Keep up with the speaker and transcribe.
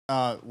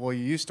Well,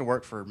 you used to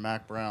work for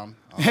Mack Brown.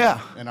 Yeah.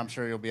 And I'm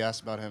sure you'll be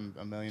asked about him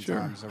a million Sure.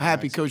 times.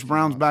 Happy Coach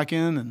Brown's back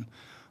in, and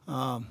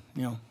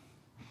you know,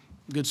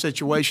 good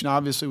situation.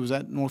 Obviously, was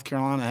at North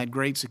Carolina, had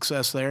great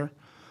success there.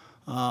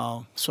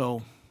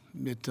 So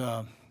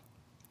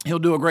he'll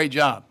do a great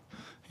job.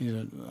 He's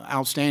an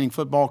outstanding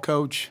football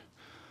coach.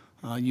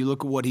 You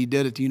look at what he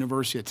did at the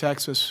University of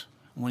Texas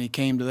when he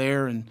came to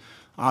there, and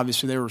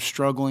obviously they were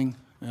struggling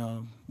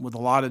with a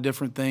lot of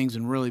different things,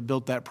 and really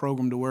built that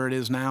program to where it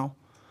is now.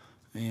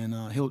 And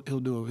he'll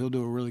do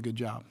a really good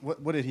job.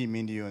 What did he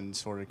mean to you in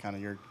sort of kind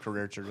of your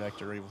career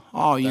trajectory?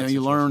 Oh, you know,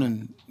 you learn,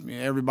 and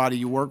everybody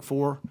you work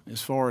for,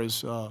 as far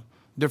as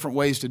different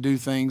ways to do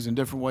things and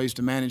different ways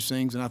to manage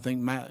things. And I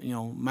think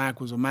Mack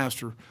was a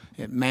master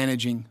at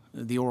managing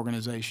the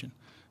organization,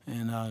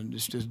 and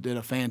just did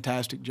a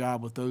fantastic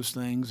job with those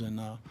things,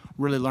 and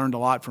really learned a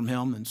lot from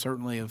him, and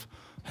certainly have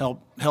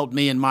helped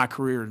me in my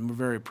career, and we're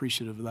very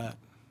appreciative of that.